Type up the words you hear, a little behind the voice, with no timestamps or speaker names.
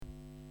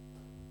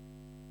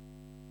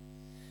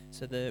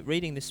So the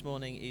reading this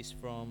morning is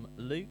from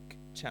Luke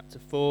chapter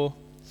 4,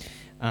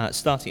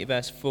 starting at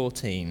verse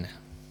 14.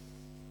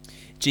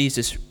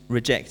 Jesus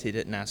rejected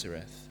at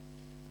Nazareth.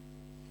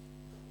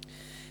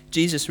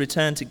 Jesus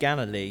returned to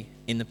Galilee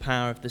in the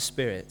power of the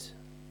Spirit,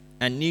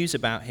 and news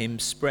about him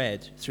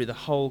spread through the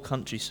whole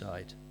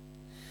countryside.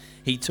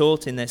 He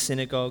taught in their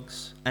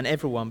synagogues, and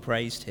everyone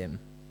praised him.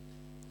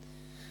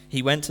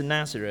 He went to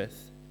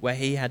Nazareth, where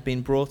he had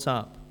been brought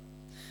up,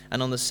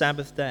 and on the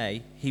Sabbath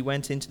day he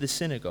went into the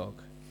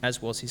synagogue, as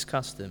was his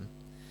custom,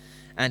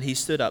 and he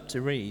stood up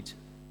to read.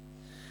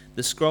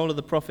 The scroll of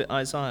the prophet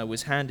Isaiah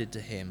was handed to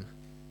him.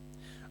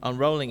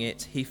 Unrolling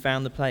it, he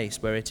found the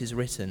place where it is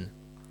written,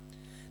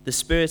 "The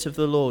Spirit of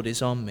the Lord is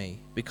on me,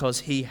 because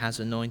he has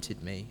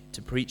anointed me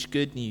to preach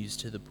good news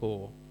to the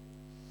poor.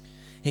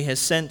 He has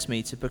sent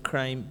me to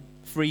proclaim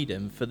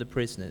freedom for the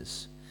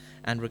prisoners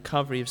and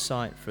recovery of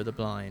sight for the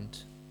blind,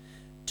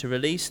 to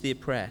release the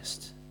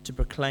oppressed, to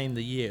proclaim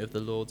the year of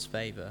the Lord's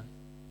favor."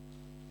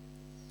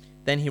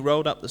 Then he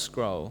rolled up the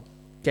scroll,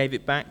 gave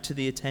it back to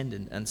the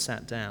attendant, and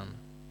sat down.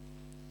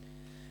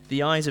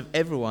 The eyes of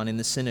everyone in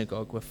the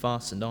synagogue were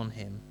fastened on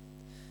him,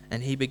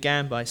 and he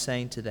began by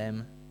saying to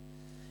them,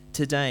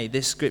 "Today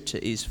this scripture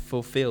is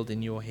fulfilled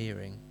in your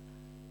hearing."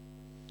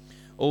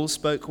 All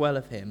spoke well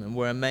of him and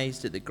were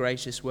amazed at the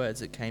gracious words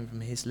that came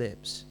from his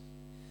lips.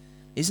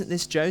 "Isn't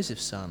this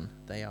Joseph's son?"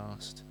 they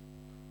asked.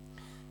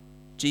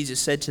 Jesus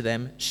said to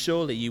them,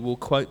 "Surely you will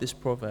quote this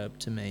proverb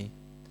to me,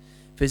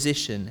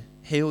 'Physician,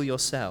 heal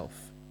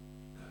yourself.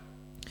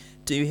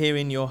 Do here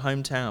in your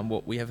hometown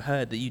what we have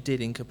heard that you did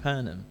in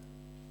Capernaum.'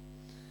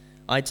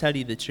 I tell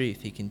you the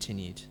truth," he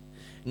continued,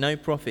 "no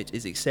prophet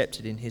is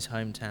accepted in his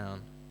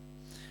hometown.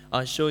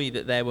 I assure you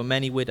that there were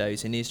many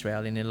widows in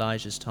Israel in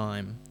Elijah's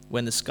time,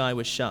 when the sky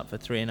was shut for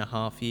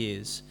 3.5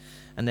 years,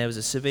 and there was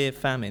a severe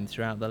famine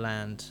throughout the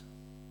land.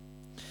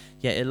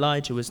 Yet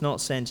Elijah was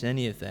not sent to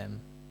any of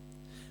them,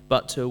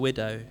 but to a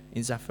widow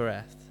in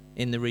Zarephath,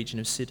 in the region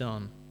of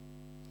Sidon.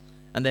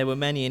 And there were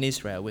many in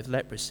Israel with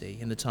leprosy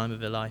in the time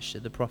of Elisha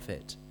the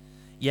prophet,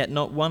 yet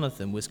not one of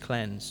them was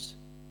cleansed,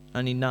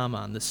 only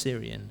Naaman the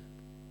Syrian."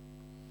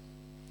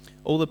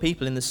 All the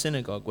people in the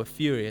synagogue were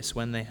furious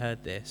when they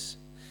heard this.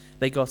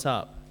 They got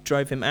up,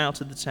 drove him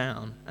out of the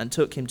town, and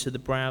took him to the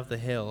brow of the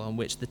hill on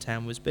which the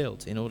town was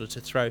built, in order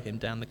to throw him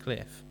down the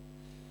cliff.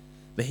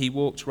 But he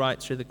walked right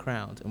through the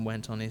crowd and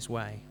went on his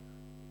way.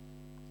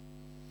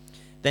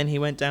 Then he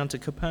went down to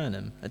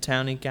Capernaum, a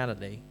town in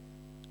Galilee,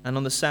 and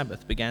on the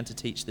Sabbath began to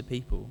teach the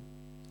people.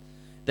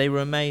 They were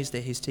amazed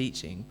at his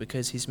teaching,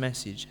 because his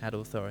message had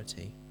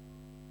authority.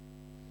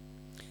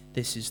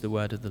 This is the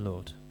word of the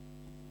Lord.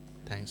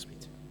 Thanks be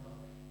to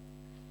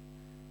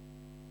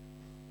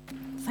God.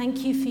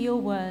 Thank you for your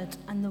word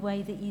and the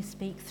way that you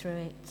speak through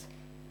it.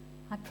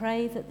 I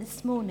pray that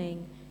this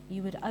morning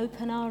you would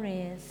open our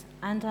ears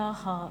and our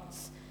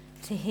hearts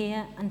to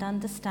hear and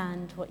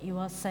understand what you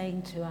are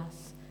saying to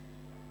us,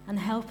 and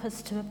help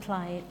us to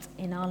apply it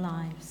in our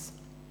lives.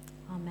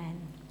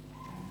 Amen.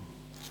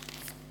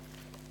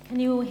 Can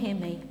you all hear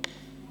me?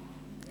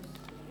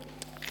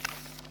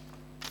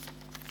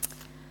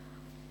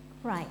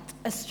 Right.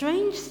 A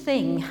strange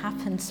thing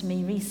happened to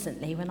me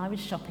recently when I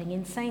was shopping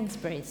in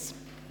Sainsbury's.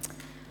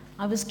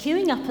 I was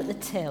queuing up at the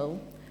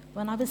till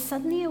when I was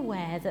suddenly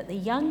aware that the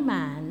young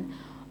man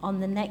on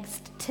the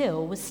next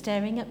till was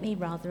staring at me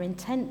rather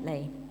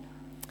intently.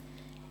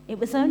 It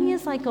was only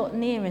as I got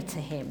nearer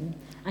to him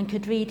and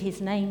could read his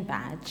name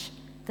badge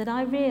that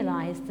I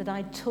realised that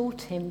I'd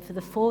taught him for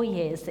the 4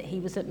 years that he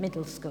was at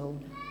middle school.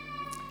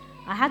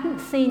 I hadn't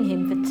seen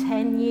him for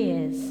 10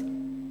 years.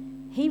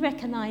 He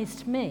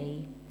recognised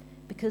me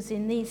because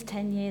in these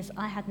 10 years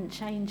I hadn't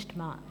changed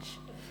much.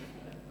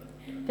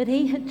 But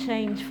he had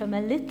changed from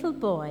a little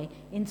boy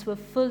into a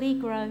fully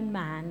grown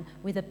man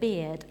with a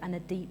beard and a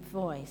deep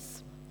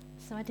voice.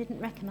 So I didn't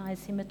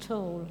recognise him at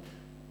all.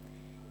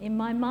 In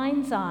my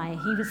mind's eye,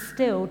 he was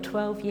still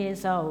 12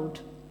 years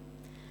old.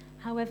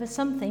 However,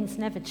 some things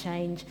never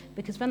change,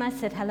 because when I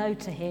said hello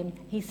to him,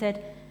 he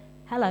said,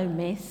 "Hello,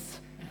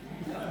 miss."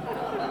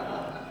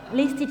 At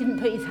least he didn't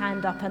put his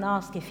hand up and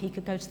ask if he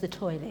could go to the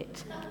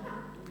toilet.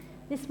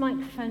 This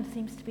microphone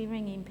seems to be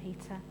ringing,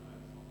 Peter.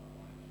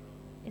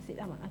 Is it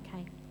that one?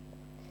 Okay.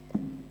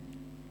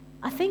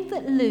 I think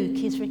that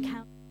Luke is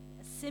recounting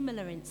a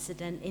similar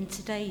incident in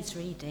today's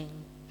reading.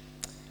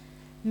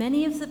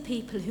 Many of the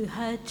people who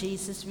heard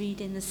Jesus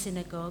read in the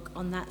synagogue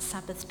on that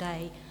Sabbath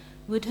day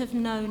would have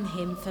known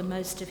him for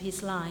most of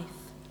his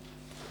life.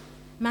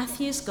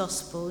 Matthew's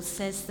Gospel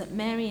says that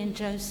Mary and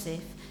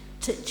Joseph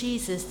took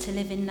Jesus to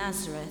live in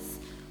Nazareth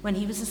when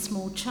he was a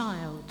small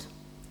child.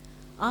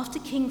 After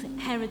King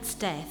Herod's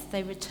death,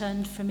 they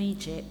returned from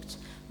Egypt,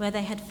 where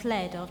they had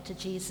fled after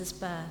Jesus'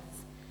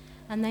 birth,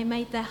 and they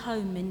made their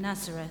home in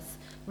Nazareth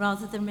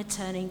rather than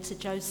returning to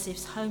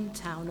Joseph's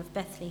hometown of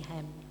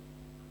Bethlehem.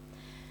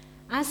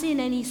 As in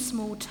any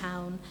small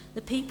town,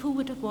 the people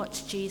would have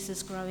watched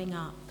Jesus growing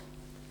up,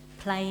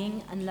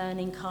 playing and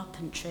learning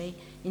carpentry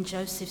in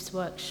Joseph's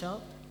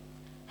workshop,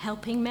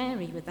 helping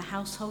Mary with the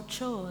household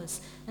chores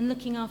and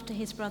looking after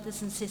his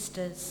brothers and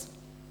sisters.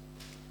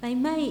 They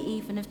may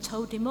even have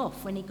told him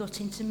off when he got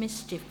into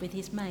mischief with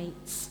his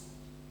mates.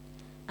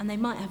 And they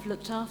might have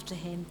looked after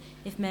him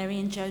if Mary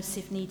and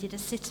Joseph needed a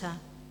sitter.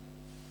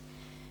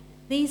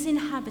 These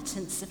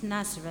inhabitants of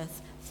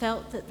Nazareth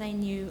felt that they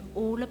knew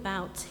all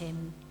about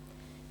him,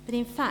 but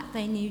in fact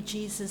they knew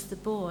Jesus the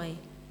boy,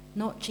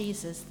 not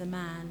Jesus the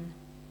man.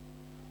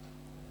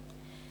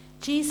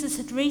 Jesus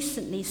had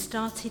recently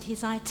started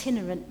his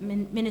itinerant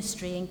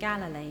ministry in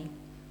Galilee.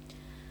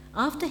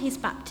 After his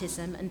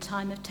baptism and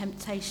time of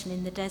temptation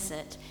in the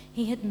desert,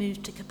 he had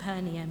moved to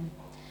Capernaum,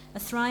 a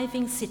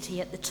thriving city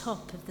at the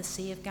top of the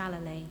Sea of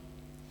Galilee.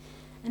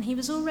 And he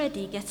was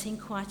already getting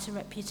quite a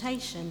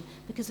reputation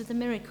because of the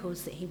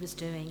miracles that he was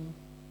doing.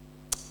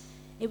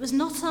 It was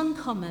not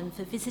uncommon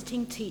for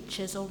visiting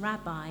teachers or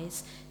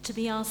rabbis to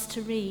be asked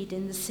to read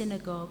in the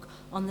synagogue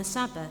on the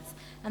Sabbath,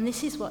 and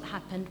this is what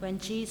happened when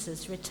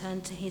Jesus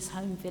returned to his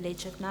home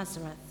village of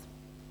Nazareth.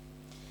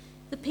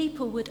 The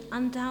people would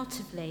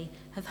undoubtedly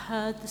have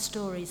heard the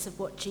stories of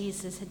what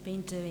Jesus had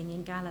been doing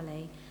in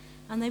Galilee,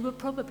 and they were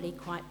probably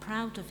quite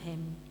proud of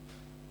him.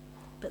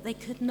 But they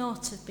could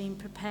not have been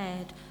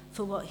prepared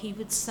for what he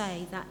would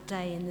say that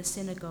day in the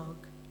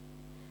synagogue.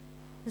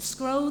 The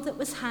scroll that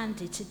was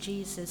handed to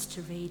Jesus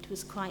to read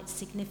was quite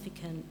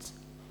significant.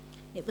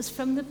 It was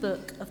from the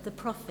book of the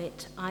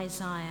prophet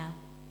Isaiah.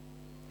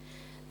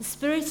 "The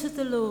Spirit of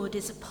the Lord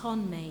is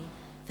upon me,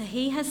 for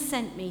he has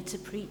sent me to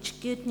preach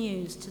good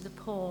news to the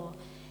poor.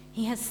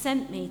 He has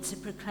sent me to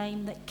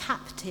proclaim that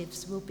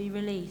captives will be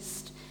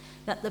released,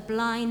 that the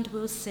blind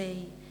will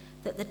see,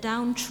 that the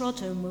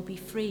downtrodden will be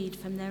freed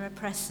from their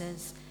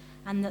oppressors,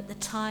 and that the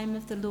time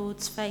of the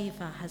Lord's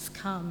favour has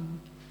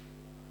come."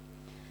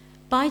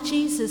 By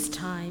Jesus'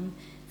 time,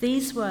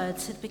 these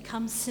words had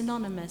become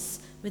synonymous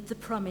with the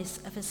promise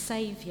of a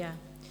Saviour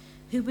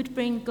who would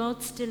bring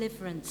God's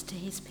deliverance to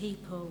his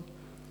people.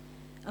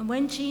 And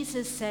when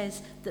Jesus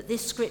says that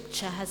this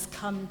scripture has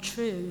come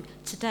true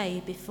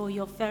today before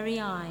your very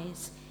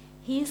eyes,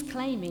 he is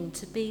claiming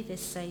to be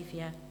this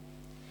Saviour.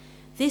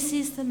 This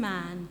is the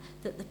man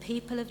that the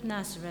people of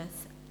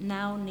Nazareth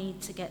now need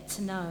to get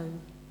to know.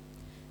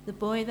 The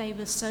boy they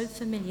were so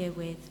familiar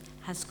with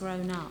has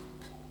grown up.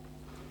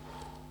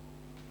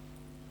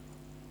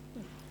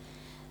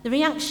 The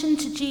reaction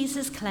to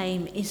Jesus'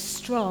 claim is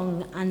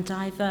strong and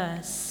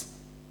diverse.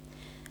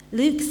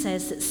 Luke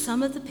says that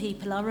some of the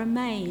people are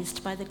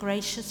amazed by the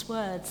gracious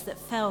words that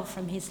fell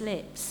from his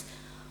lips,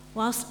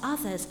 whilst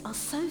others are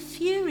so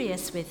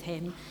furious with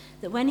him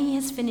that when he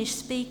has finished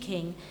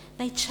speaking,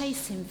 they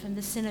chase him from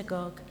the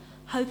synagogue,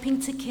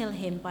 hoping to kill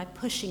him by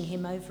pushing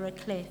him over a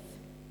cliff.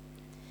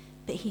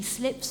 But he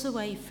slips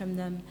away from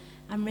them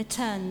and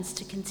returns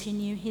to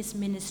continue his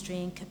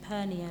ministry in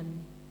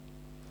Capernaum.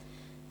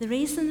 The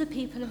reason the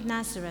people of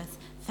Nazareth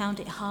found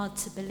it hard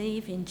to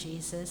believe in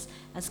Jesus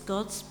as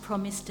God's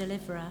promised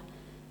deliverer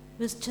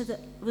was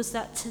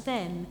that to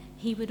them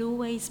he would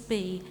always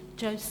be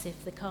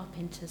Joseph the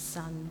carpenter's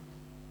son.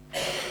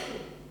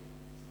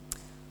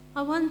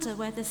 I wonder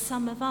whether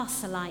some of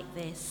us are like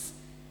this.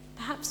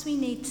 Perhaps we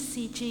need to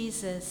see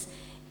Jesus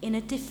in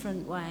a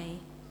different way.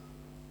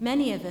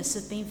 Many of us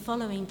have been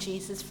following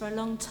Jesus for a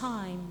long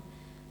time,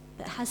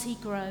 but has he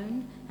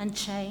grown and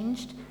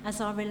changed as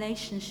our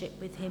relationship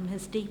with him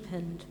has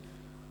deepened?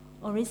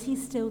 Or is he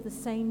still the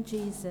same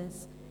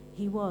Jesus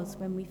he was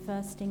when we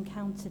first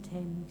encountered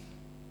him?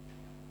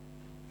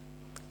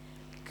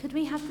 Could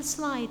we have the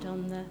slide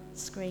on the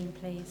screen,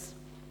 please?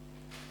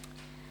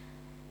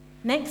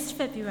 Next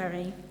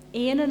February,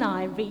 Ian and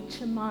I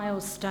reach a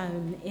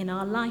milestone in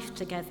our life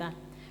together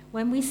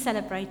when we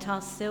celebrate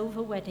our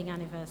silver wedding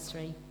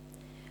anniversary.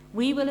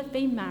 We will have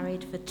been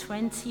married for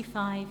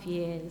 25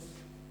 years.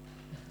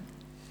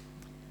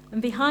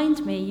 And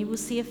behind me, you will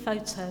see a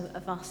photo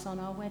of us on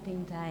our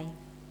wedding day.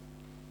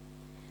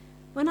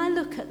 When I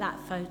look at that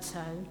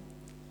photo,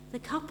 the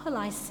couple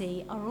I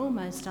see are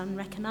almost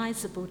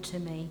unrecognisable to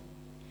me.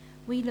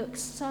 We look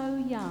so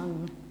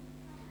young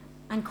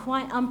and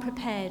quite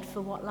unprepared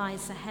for what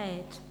lies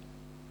ahead.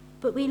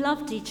 But we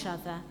loved each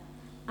other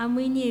and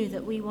we knew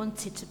that we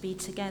wanted to be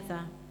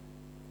together.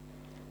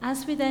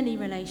 As with any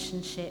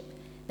relationship,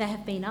 there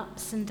have been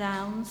ups and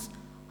downs,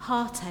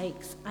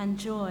 heartaches and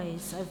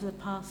joys over the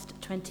past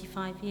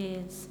 25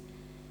 years.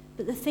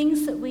 But the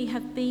things that we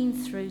have been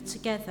through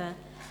together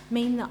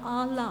mean that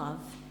our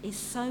love is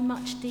so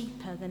much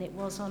deeper than it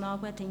was on our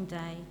wedding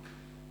day,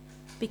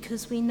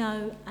 because we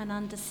know and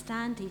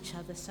understand each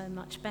other so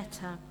much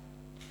better.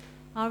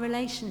 Our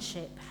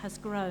relationship has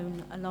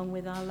grown along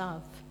with our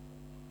love.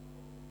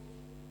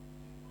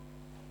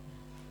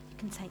 You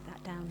can take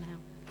that down now.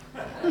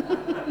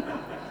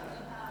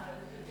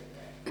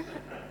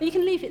 You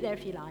can leave it there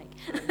if you like.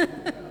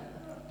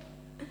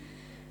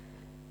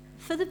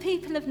 For the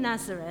people of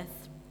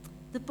Nazareth,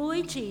 the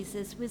boy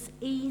Jesus was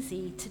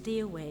easy to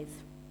deal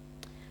with.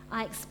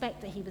 I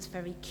expect that he was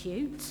very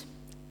cute,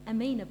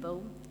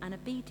 amenable and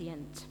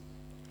obedient,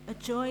 a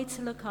joy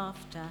to look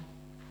after.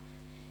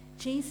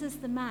 Jesus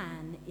the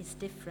man is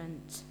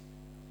different.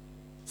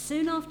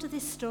 Soon after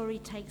this story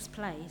takes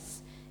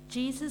place,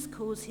 Jesus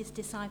calls his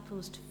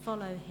disciples to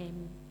follow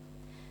him.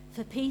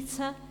 For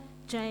Peter,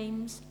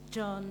 James,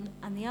 John,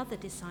 and the other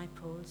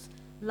disciples,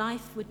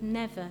 life would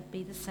never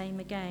be the same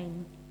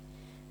again.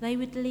 They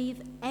would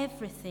leave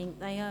everything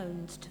they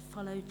owned to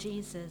follow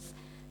Jesus,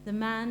 the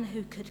man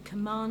who could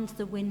command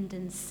the wind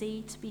and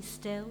sea to be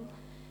still,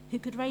 who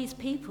could raise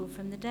people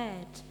from the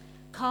dead,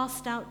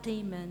 cast out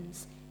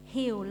demons,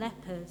 heal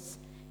lepers,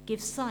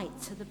 give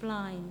sight to the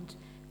blind,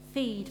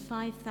 feed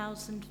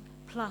 5,000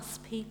 plus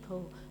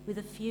people with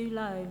a few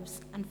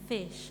loaves and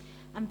fish,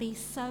 and be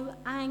so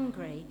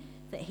angry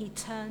that he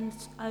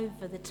turned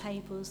over the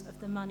tables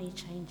of the money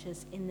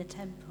changers in the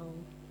temple.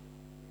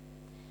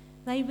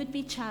 They would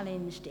be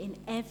challenged in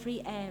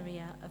every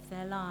area of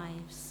their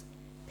lives.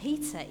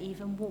 Peter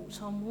even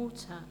walked on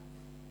water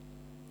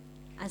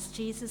as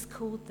Jesus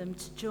called them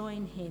to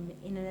join him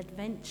in an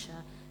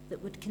adventure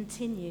that would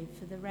continue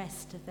for the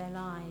rest of their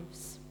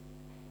lives.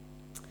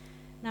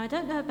 Now, I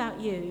don't know about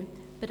you,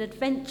 but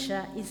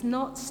adventure is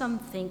not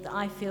something that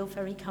I feel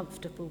very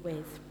comfortable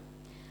with.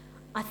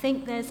 I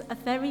think there's a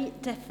very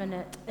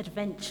definite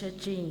adventure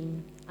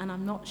gene, and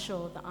I'm not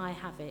sure that I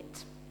have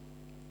it.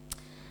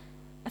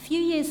 A few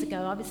years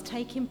ago, I was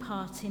taking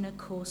part in a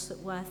course at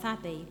Worth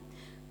Abbey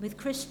with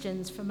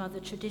Christians from other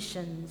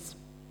traditions.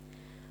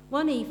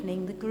 One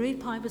evening, the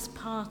group I was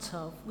part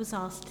of was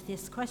asked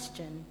this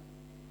question: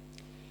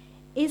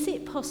 is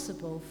it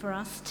possible for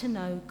us to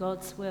know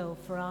God's will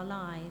for our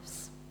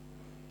lives?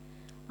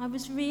 I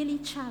was really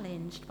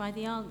challenged by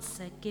the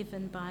answer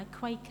given by a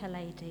Quaker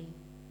lady.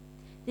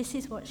 This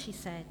is what she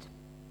said.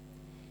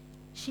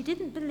 She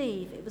didn't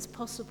believe it was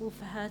possible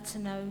for her to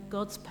know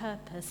God's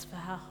purpose for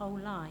her whole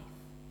life,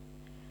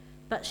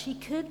 but she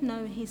could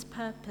know his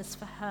purpose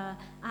for her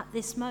at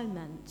this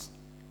moment,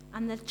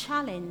 and the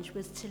challenge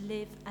was to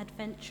live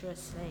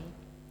adventurously,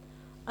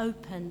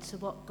 open to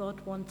what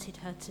God wanted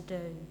her to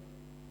do.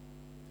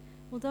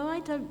 Although I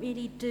don't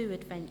really do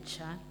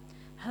adventure,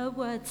 her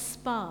words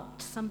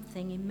sparked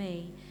something in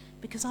me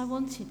because I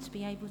wanted to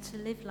be able to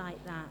live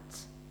like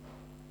that.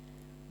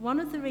 One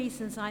of the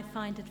reasons I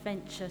find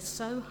adventure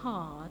so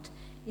hard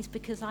is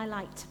because I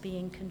like to be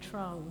in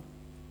control.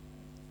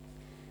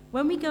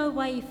 When we go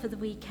away for the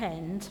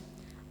weekend,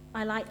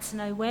 I like to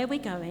know where we're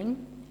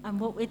going and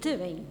what we're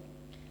doing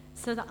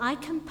so that I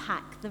can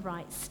pack the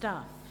right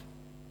stuff.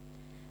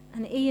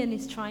 And Ian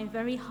is trying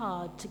very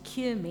hard to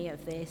cure me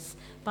of this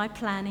by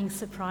planning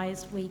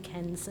surprise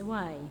weekends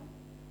away.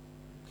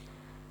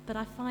 But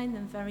I find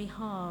them very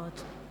hard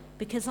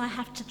because I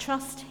have to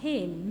trust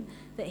him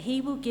that he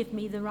will give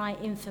me the right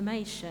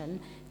information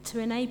to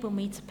enable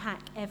me to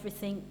pack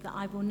everything that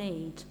I will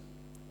need,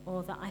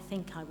 or that I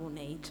think I will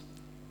need.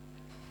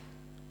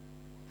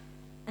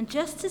 And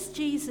just as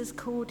Jesus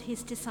called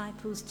his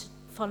disciples to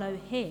follow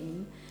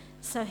him,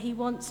 so he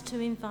wants to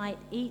invite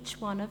each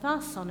one of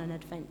us on an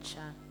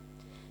adventure.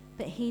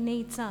 But he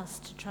needs us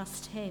to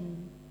trust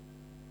him.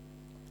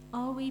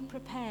 Are we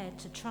prepared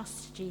to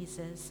trust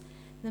Jesus,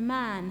 the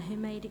man who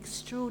made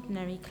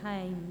extraordinary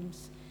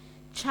claims,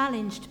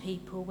 challenged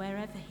people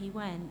wherever he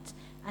went,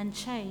 and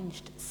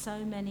changed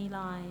so many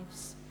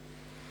lives?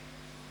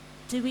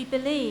 Do we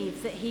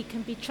believe that he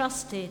can be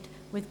trusted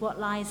with what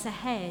lies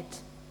ahead,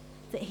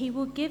 that he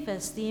will give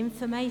us the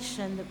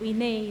information that we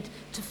need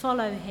to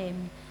follow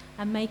him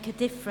and make a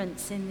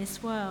difference in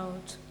this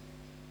world?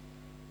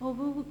 Or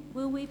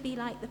will we be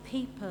like the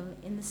people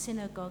in the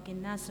synagogue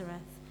in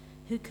Nazareth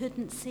who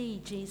couldn't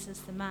see Jesus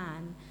the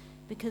man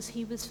because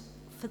he was,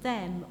 for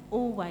them,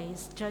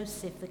 always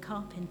Joseph the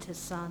carpenter's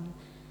son,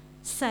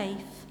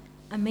 safe,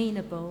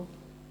 amenable,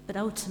 but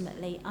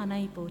ultimately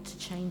unable to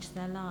change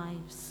their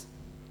lives?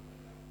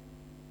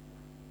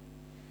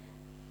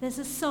 There's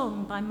a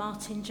song by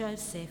Martin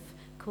Joseph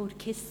called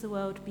Kiss the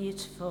World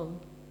Beautiful.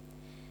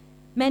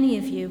 Many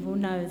of you will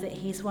know that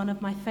he's one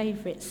of my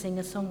favourite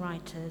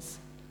singer-songwriters.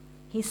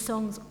 His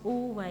songs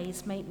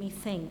always make me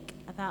think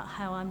about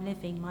how I'm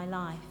living my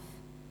life.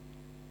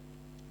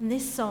 And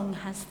this song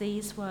has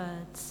these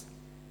words: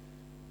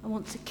 I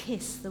want to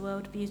kiss the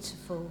world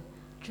beautiful,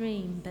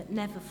 dream but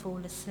never fall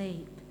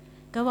asleep.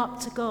 Go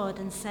up to God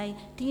and say,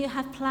 do you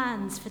have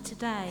plans for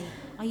today?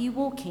 Are you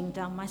walking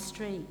down my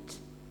street?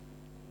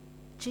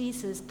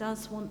 Jesus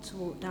does want to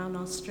walk down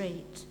our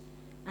street,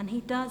 and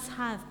he does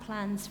have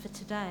plans for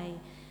today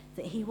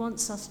that he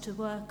wants us to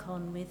work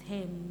on with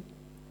him.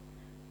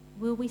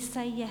 Will we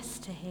say yes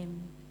to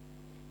him?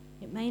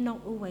 It may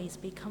not always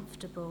be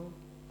comfortable.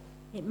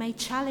 It may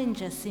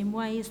challenge us in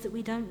ways that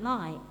we don't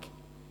like,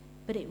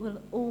 but it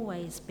will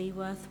always be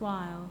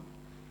worthwhile,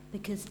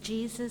 because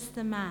Jesus,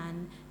 the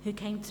man who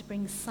came to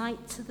bring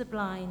sight to the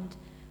blind,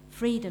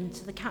 freedom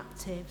to the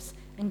captives,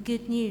 and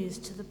good news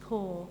to the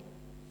poor,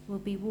 will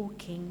be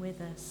walking with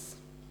us.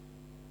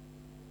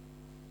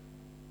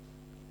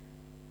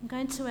 I'm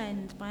going to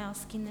end by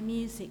asking the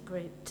music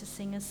group to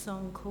sing a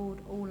song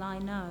called All I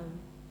Know,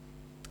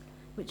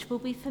 which will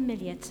be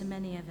familiar to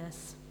many of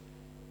us.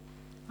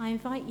 I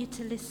invite you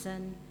to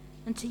listen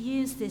and to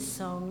use this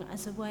song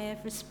as a way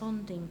of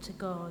responding to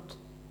God.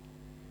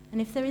 And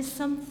if there is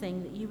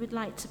something that you would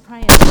like to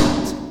pray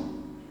about,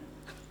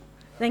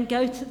 then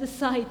go to the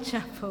side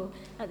chapel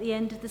at the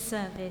end of the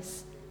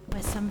service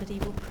where somebody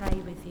will pray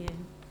with you.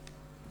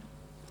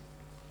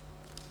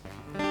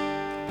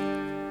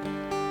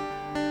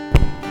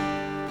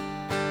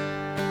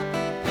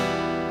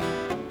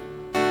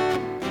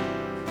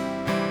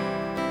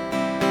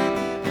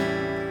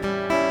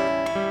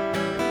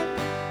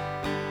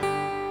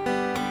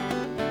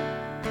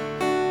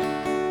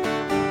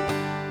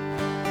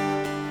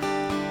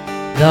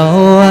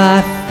 Though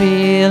I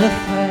feel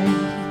afraid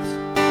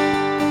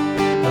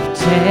of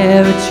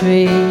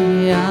territory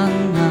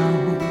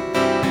unknown,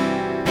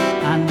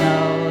 I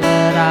know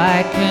that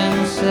I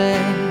can say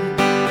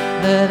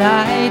that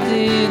I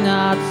do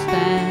not